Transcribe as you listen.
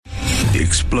the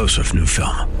explosive new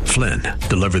film, Flynn,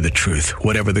 Deliver the Truth,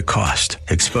 Whatever the Cost,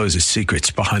 exposes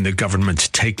secrets behind the government's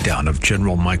takedown of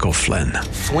General Michael Flynn.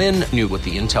 Flynn knew what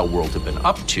the intel world had been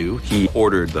up to. He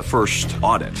ordered the first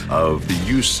audit of the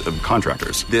use of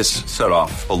contractors. This set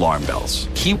off alarm bells.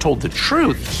 He told the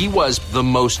truth. He was the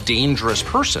most dangerous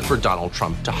person for Donald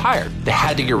Trump to hire. They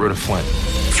had to get rid of Flynn.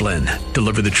 Flynn,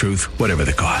 Deliver the Truth, Whatever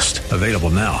the Cost. Available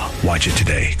now. Watch it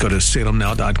today. Go to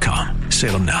salemnow.com.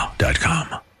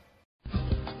 salemnow.com.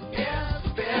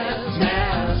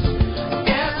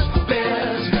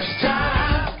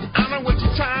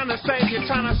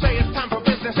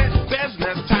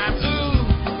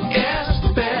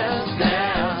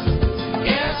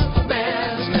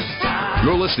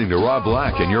 You're listening to Rob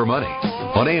Black and Your Money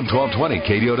on AM 1220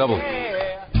 KDOW.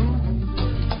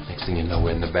 Next thing you know,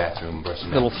 we're in the bathroom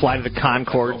brushing. Little Flight of the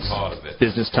Conchords,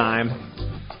 Business Time.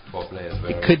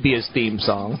 It could be his theme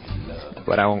song,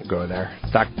 but I won't go there.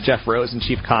 Dr. Jeff Rosen,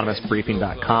 Chief Economist,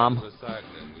 Briefing.com.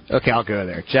 Okay, I'll go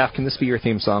there. Jeff, can this be your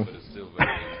theme song?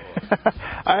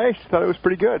 I actually thought it was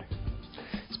pretty good.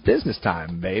 It's business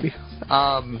time, baby.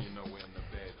 Not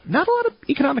a lot of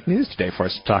economic news today for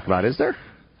us to talk about, is there?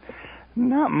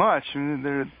 Not much. I mean,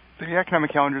 the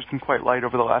economic calendar's been quite light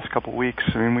over the last couple of weeks.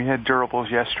 I mean, we had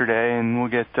durables yesterday, and we'll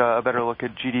get a better look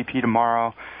at GDP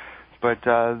tomorrow. But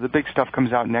the big stuff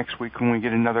comes out next week when we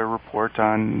get another report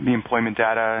on the employment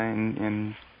data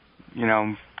and you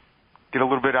know, get a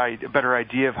little bit a better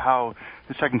idea of how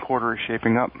the second quarter is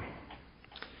shaping up.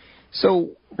 So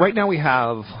right now we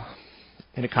have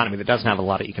an economy that doesn't have a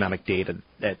lot of economic data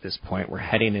at this point. We're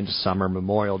heading into summer.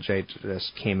 Memorial Day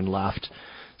just came and left,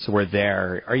 so we're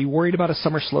there. Are you worried about a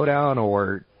summer slowdown,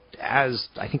 or as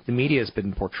I think the media has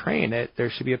been portraying it, there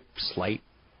should be a slight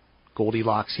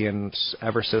Goldilocksian,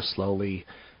 ever so slowly,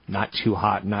 not too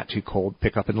hot, not too cold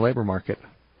pickup in the labor market?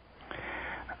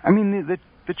 I mean,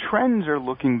 the trends are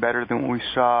looking better than what we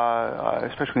saw,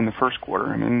 especially in the first quarter.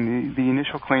 I mean, the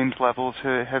initial claims levels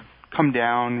have come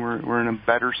down. We're in a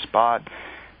better spot.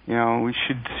 You know, we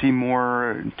should see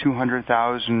more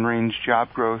 200,000 range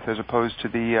job growth as opposed to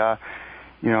the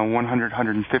 100,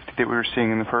 150 that we were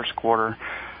seeing in the first quarter.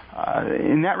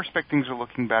 In that respect, things are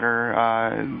looking better.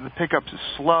 The pickup is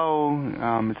slow.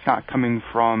 It's not coming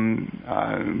from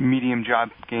medium job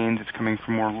gains. It's coming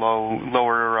from more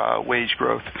lower wage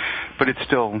growth. But it's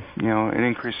still, an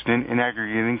increase in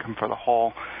aggregate income for the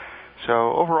whole.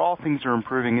 So overall, things are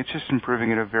improving. It's just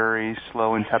improving at a very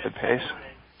slow and tepid pace.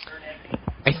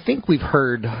 I think we've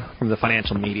heard from the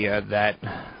financial media that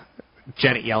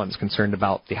Janet Yellen's concerned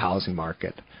about the housing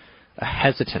market. A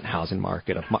hesitant housing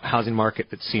market, a housing market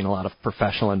that's seen a lot of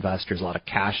professional investors, a lot of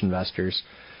cash investors,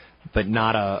 but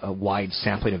not a wide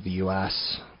sampling of the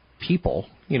U.S. people,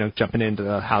 jumping into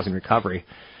the housing recovery.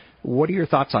 What are your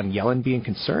thoughts on Yellen being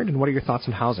concerned, and what are your thoughts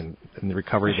on housing and the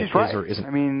recovery that is or isn't? I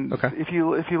mean, okay. If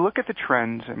you look at the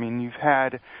trends, I mean, you've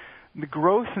had the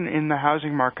growth in the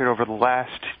housing market over the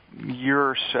last year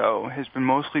or so has been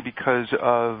mostly because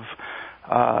of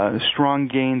strong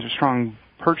gains or strong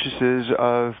purchases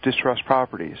of distressed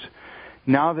properties.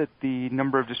 Now that the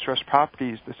number of distressed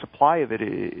properties, the supply of it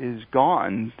is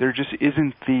gone, there just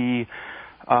isn't the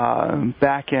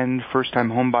back-end first-time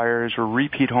home buyers or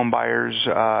repeat home buyers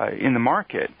in the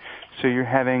market. So you're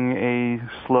having a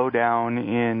slowdown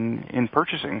in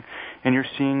purchasing, and you're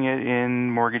seeing it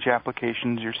in mortgage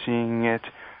applications. You're seeing it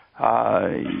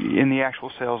in the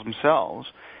actual sales themselves.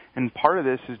 And part of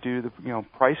this is due to the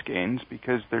price gains,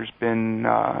 because there's been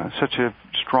such a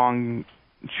strong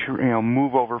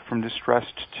move over from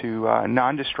distressed to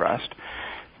non-distressed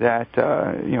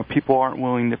that people aren't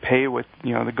willing to pay what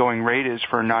the going rate is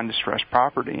for a non-distressed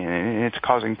property, and it's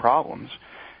causing problems.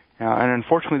 And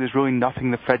unfortunately, there's really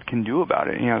nothing the Fed can do about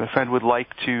it. The Fed would like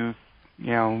to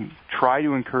try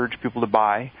to encourage people to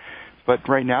buy. But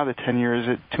right now, the 10-year is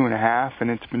at 2.5,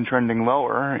 and it's been trending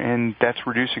lower, and that's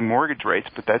reducing mortgage rates.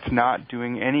 But that's not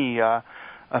doing any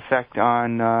effect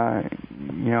on,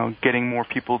 getting more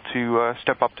people to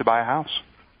step up to buy a house.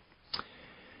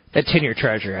 That 10-year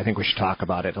Treasury, I think we should talk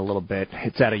about it a little bit.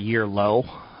 It's at a year low.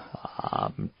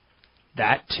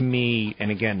 That, to me,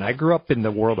 and again, I grew up in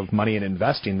the world of money and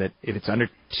investing, that if it's under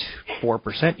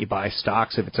 4%, you buy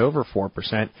stocks. If it's over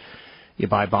 4%, you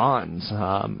buy bonds.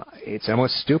 It's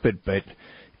almost stupid, but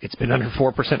it's been under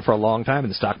 4% for a long time,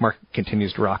 and the stock market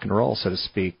continues to rock and roll, so to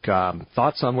speak.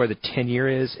 Thoughts on where the 10-year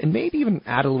is, and maybe even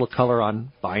add a little color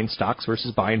on buying stocks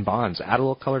versus buying bonds. Add a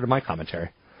little color to my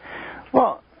commentary.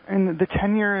 Well, and the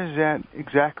 10-year is at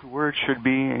exactly where it should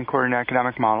be according to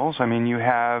economic models. I mean, you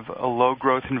have a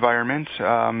low-growth environment.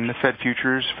 The Fed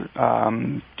futures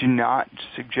do not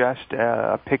suggest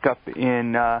a pickup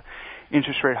in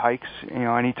interest rate hikes,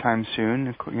 anytime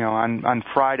soon. On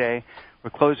Friday, we're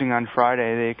closing on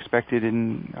Friday. They expected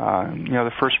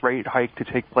the first rate hike to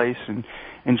take place in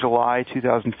July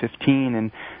 2015,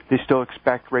 and they still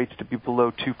expect rates to be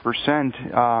below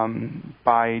 2%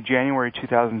 by January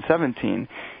 2017.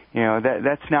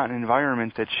 That's not an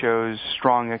environment that shows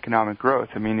strong economic growth.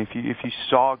 I mean, if you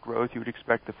saw growth, you would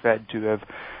expect the Fed to have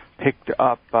picked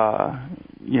up,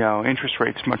 interest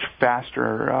rates much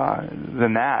faster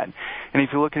than that. And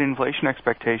if you look at inflation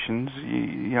expectations,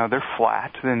 they're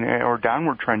flat or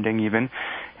downward trending even.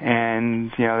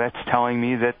 And, that's telling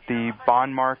me that the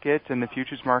bond market and the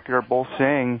futures market are both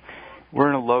saying we're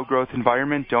in a low growth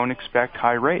environment, don't expect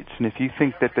high rates. And if you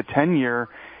think that the 10-year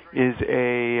is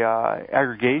a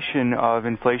aggregation of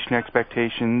inflation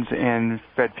expectations and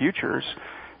Fed futures,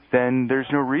 then there's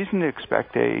no reason to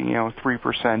expect a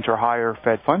 3% or higher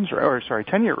Fed funds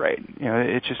 10-year rate.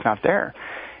 It's just not there,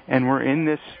 and we're in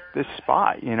this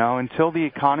spot. Until the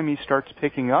economy starts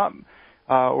picking up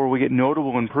or we get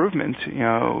notable improvements,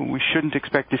 we shouldn't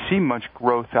expect to see much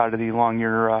growth out of the long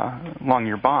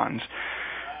year bonds.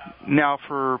 Now,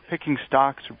 for picking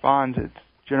stocks or bonds, it's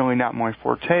generally not my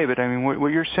forte, but I mean,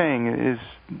 what you're saying is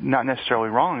not necessarily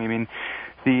wrong. I mean,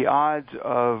 the odds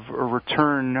of a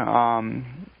return,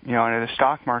 in the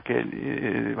stock market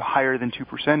higher than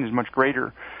 2% is much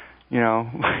greater.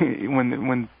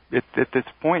 When at this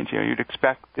point, you'd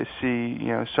expect to see,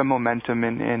 some momentum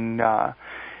in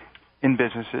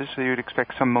businesses. So you'd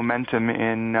expect some momentum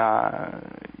in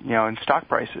stock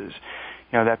prices.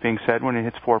 That being said, when it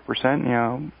hits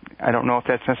 4%, I don't know if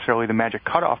that's necessarily the magic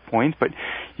cutoff point, but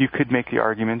you could make the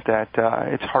argument that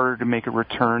it's harder to make a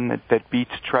return that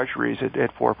beats treasuries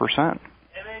at 4%.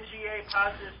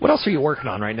 What else are you working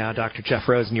on right now, Dr. Jeff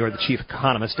Rosen? You're the chief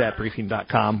economist at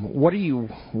Briefing.com. What are you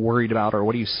worried about, or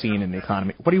what are you seeing in the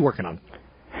economy? What are you working on?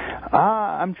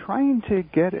 I'm trying to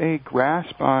get a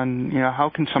grasp on, how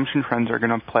consumption trends are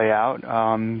going to play out.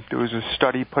 There was a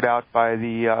study put out by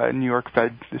the New York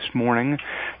Fed this morning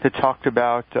that talked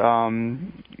about,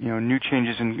 new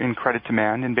changes in credit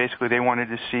demand, and basically they wanted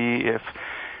to see if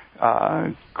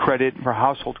credit, or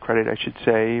household credit, I should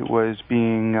say, was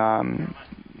being,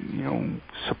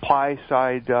 supply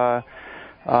side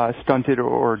stunted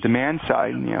or demand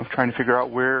side, trying to figure out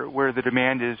where the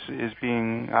demand is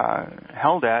being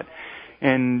held at.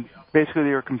 And basically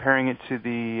they were comparing it to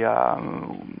the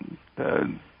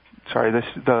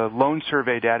loan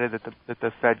survey data that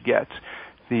the Fed gets.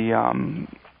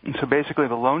 So basically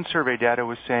the loan survey data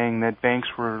was saying that banks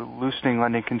were loosening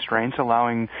lending constraints,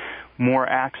 allowing more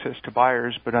access to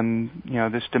buyers, but on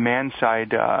this demand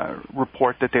side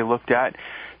report that they looked at,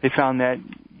 they found that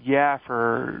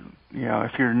for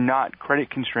if you're not credit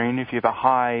constrained, if you have a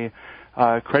high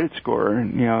credit score,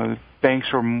 banks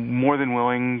are more than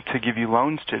willing to give you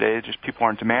loans today. Just people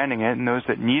aren't demanding it, and those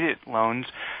that needed loans,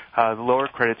 the lower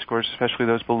credit scores, especially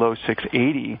those below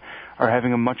 680, are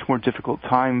having a much more difficult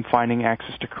time finding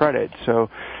access to credit. So,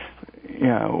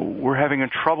 we're having a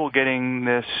trouble getting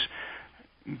this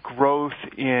growth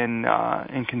in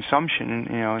consumption,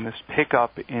 and this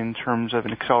pickup in terms of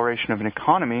an acceleration of an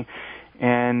economy.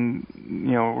 And,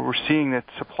 we're seeing that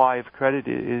supply of credit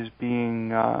is being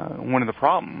one of the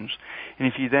problems. And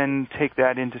if you then take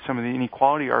that into some of the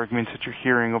inequality arguments that you're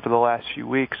hearing over the last few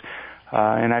weeks,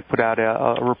 and I put out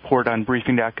a report on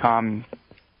Briefing.com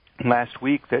last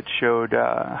week that showed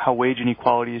how wage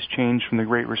inequality has changed from the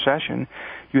Great Recession,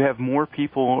 you have more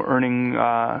people earning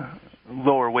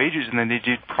lower wages than they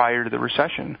did prior to the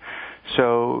recession.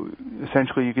 So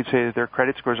essentially you could say that their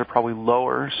credit scores are probably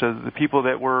lower. So the people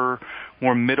that were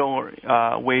more middle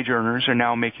wage earners are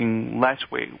now making less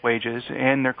wages,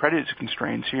 and their credit is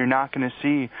constrained. So you're not going to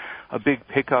see a big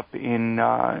pickup in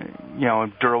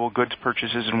durable goods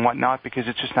purchases and whatnot, because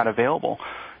it's just not available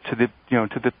to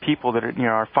the people that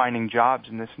are finding jobs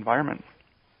in this environment.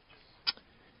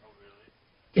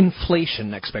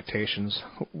 Inflation expectations.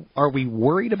 Are we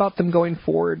worried about them going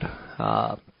forward?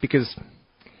 Because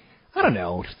I don't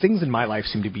know, things in my life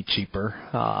seem to be cheaper,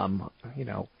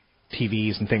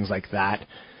 TVs and things like that.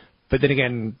 But then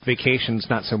again, vacations,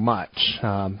 not so much.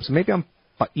 So maybe I'm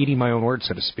eating my own words,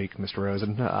 so to speak, Mr.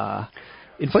 Rosen.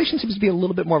 Inflation seems to be a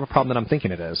little bit more of a problem than I'm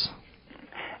thinking it is.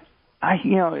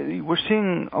 We're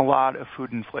seeing a lot of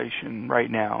food inflation right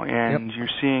now, and You're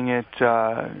seeing it,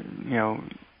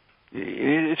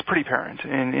 it's pretty apparent.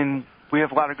 And we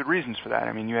have a lot of good reasons for that.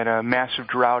 I mean, you had a massive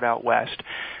drought out west.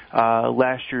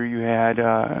 Last year you had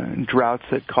droughts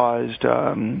that caused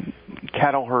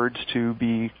cattle herds to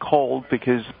be culled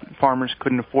because farmers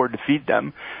couldn't afford to feed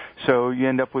them. So you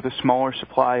end up with a smaller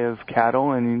supply of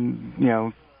cattle,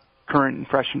 and, current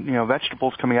fresh,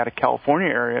 vegetables coming out of California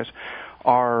areas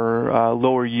are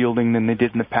lower yielding than they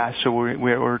did in the past. So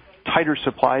we're tighter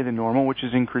supply than normal, which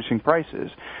is increasing prices.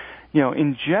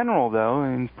 In general, though,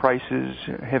 and prices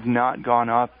have not gone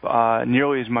up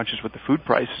nearly as much as what the food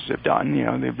prices have done.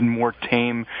 They've been more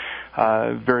tame,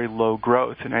 very low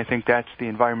growth, and I think that's the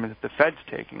environment that the Fed's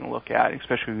taking a look at,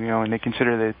 especially and they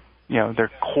consider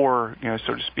their core,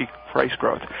 so to speak, price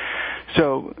growth.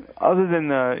 So, other than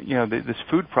this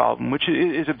food problem, which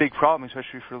is a big problem,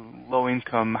 especially for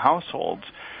low-income households,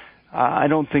 I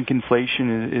don't think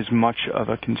inflation is much of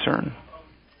a concern.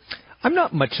 I'm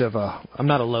not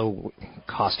a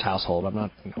low-cost household.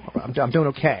 I'm doing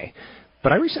okay.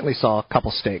 But I recently saw a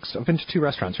couple steaks. I've been to 2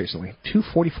 restaurants recently, $2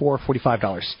 $44,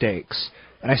 $45 steaks,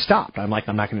 and I stopped. I'm not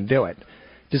going to do it.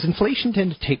 Does inflation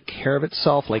tend to take care of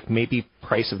itself? Like maybe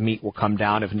price of meat will come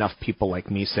down if enough people like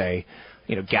me say,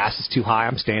 gas is too high,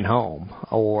 I'm staying home,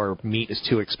 or meat is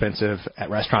too expensive at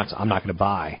restaurants, I'm not going to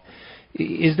buy.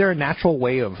 Is there a natural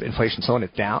way of inflation slowing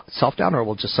itself down, or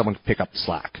will just someone pick up the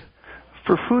slack?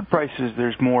 For food prices,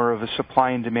 there's more of a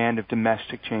supply and demand of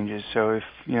domestic changes. So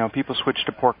if people switch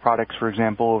to pork products, for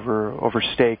example, over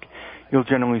steak, you'll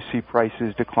generally see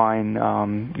prices decline,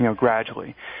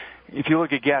 gradually. If you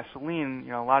look at gasoline,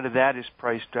 a lot of that is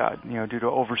priced, due to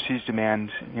overseas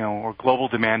demand, or global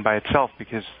demand by itself,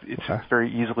 because it's very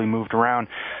easily moved around.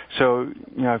 So,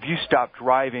 if you stop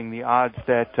driving, the odds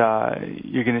that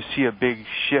you're going to see a big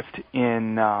shift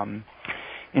in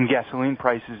gasoline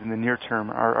prices in the near term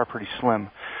are pretty slim.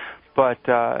 But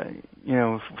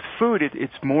food,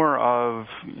 it's more of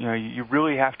you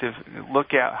really have to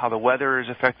look at how the weather is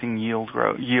affecting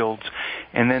yields,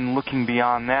 and then looking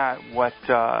beyond that, what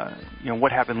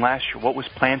happened last year, what was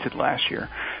planted last year.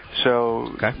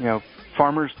 So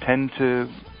farmers tend to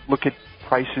look at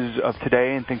prices of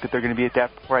today and think that they're going to be at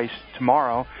that price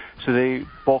tomorrow, so they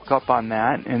bulk up on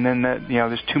that, and then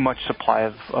there's too much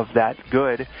supply of that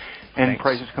good, and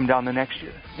prices come down the next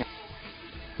year.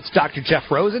 It's Dr. Jeff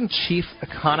Rosen, Chief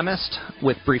Economist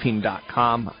with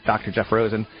Briefing.com. Dr. Jeff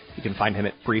Rosen, you can find him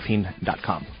at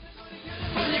Briefing.com.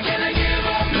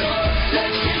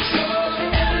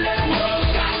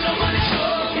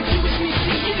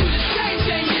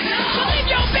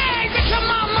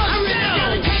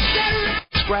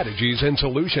 Strategies and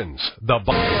solutions. The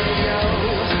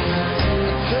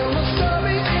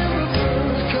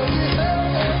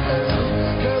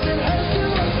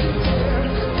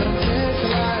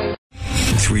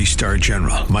 3-star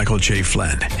General Michael J.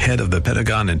 Flynn, head of the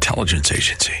Pentagon Intelligence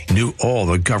Agency, knew all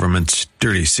the government's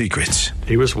dirty secrets.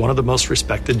 He was one of the most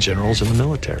respected generals in the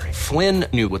military. Flynn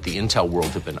knew what the intel world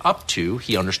had been up to.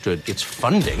 He understood its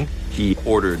funding. He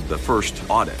ordered the first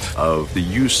audit of the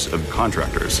use of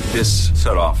contractors. This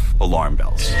set off alarm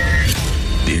bells.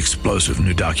 The explosive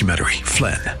new documentary,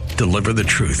 Flynn, Deliver the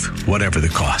Truth, Whatever the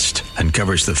Cost,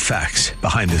 uncovers the facts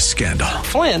behind this scandal.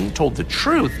 Flynn told the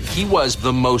truth. He was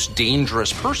the most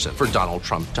dangerous person for Donald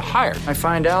Trump to hire. I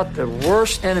find out the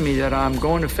worst enemy that I'm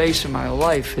going to face in my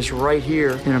life is right here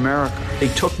in America. They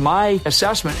took my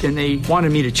assessment and they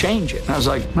wanted me to change it. And I was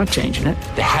like, I'm not changing it.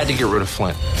 They had to get rid of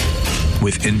Flynn.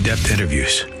 With in-depth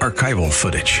interviews, archival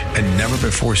footage, and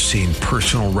never-before-seen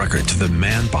personal records of the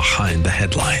man behind the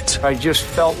headlines. I just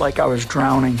felt like I was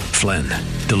drowning. Flynn,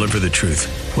 Deliver the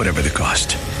Truth, Whatever the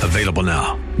Cost. Available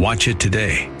now. Watch it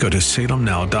today. Go to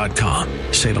salemnow.com.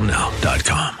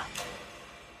 salemnow.com.